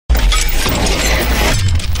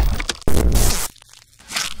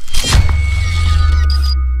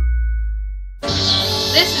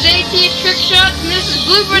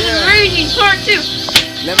Part 2.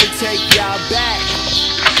 Let me take y'all back.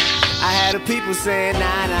 I had the people saying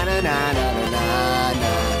na na na na na na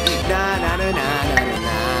na na na na na na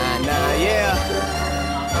na na, yeah.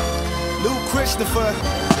 Lou Christopher.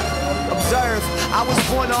 Observe, I was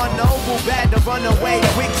born on noble, bad to run away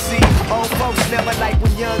quick. See, old folks never like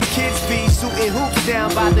when young kids be shooting hoops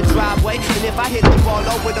down by the driveway. And if I hit the ball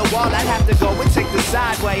over the wall, I'd have to go and take the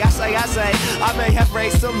sideway. I say, I may have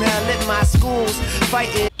raised some hell in my schools,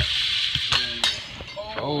 fighting.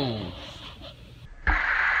 Oh.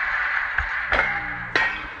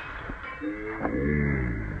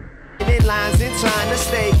 Lines and trying to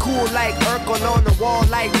stay cool like Urkel on the wall,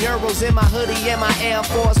 like murals in my hoodie and my Air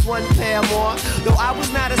Force One pair more. Though I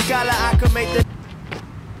was not a scholar, I could make the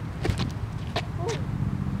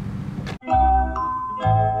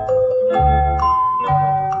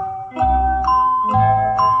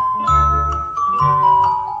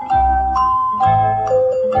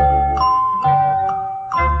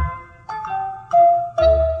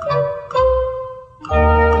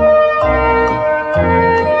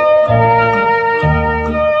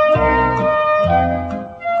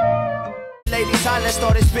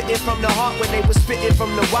started spitting from the heart when they was spitting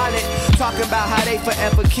from the wallet. Talking about how they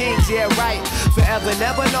forever kings, yeah right. Forever,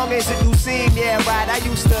 never long as it you seem, yeah right. I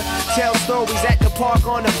used to tell stories at the park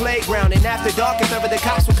on the playground. And after dark, if ever the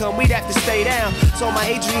cops would come, we'd have to stay down. So my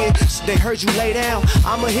Adrian, they heard you lay down.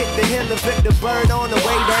 I'ma hit the hill and flip the bird on the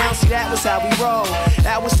way down. See, that was how we roll,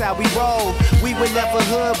 that was how we roll. We were never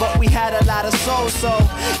hood, but we had a lot of soul. So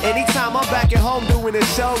anytime I'm back at home doing a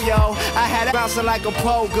show, yo, I had it bouncing like a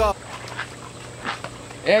pogo.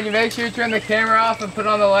 And you make sure you turn the camera off and put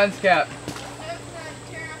on the lens cap.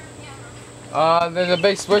 There's a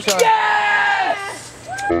big switch on. Yes!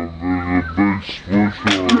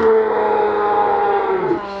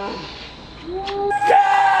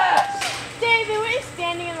 Yes! David, were you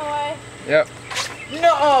standing in the way? Yep.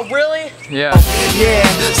 No, really? Yeah. Yeah,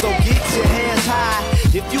 so get your hands high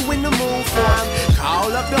if you in the mood for 'em.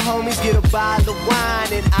 Call up the homies, get a bottle of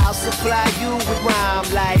wine, and I'll supply you with rhyme.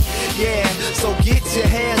 Like, yeah, so get your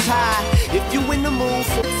hands high if you in the mood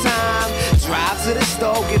for time. Drive to the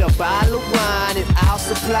store, get a bottle of wine, and I'll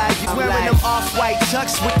supply you. Wearing them off-white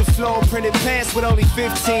chucks with the flow printed pants with only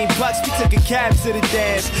 15 bucks. We took a cab to the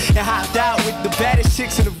dance and hopped out with the baddest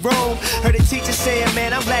chicks in the room. Heard the teacher saying,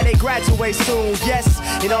 man, I'm glad they graduate soon. Yes,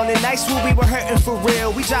 and on the nights when we were hurting for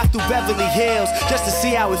real, we dropped through Beverly Hills just to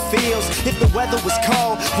see how it feels. If the weather was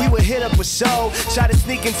cold, we would hit up a show. Try to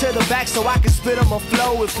sneak into the back so I could spit on my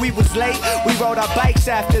flow. If we was late, we rode our bikes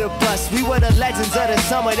after the bus. We were the legends of the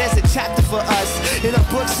summer. There's a chapter for us in a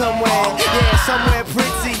book somewhere. Yeah, somewhere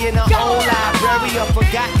pretty in an old library, a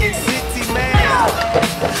forgotten city, man.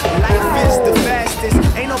 Life is the fastest.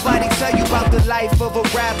 Ain't nobody tell you about the life of a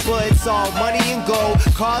rapper. It's all money and gold,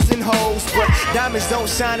 cars and hoes, but diamonds don't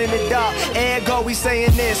shine in the dark. Ergo, we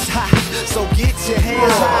saying this, ha. So get your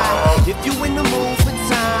hands high if you in the mood for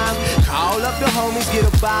time. Call up the homies, get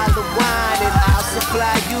a bottle of wine, and I'll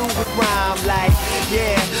supply you with rhyme. Like,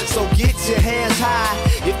 yeah, so get your hands high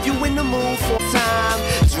if you in the mood for time.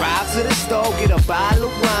 Drive to the store, get a bottle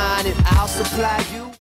of wine, and I'll supply you.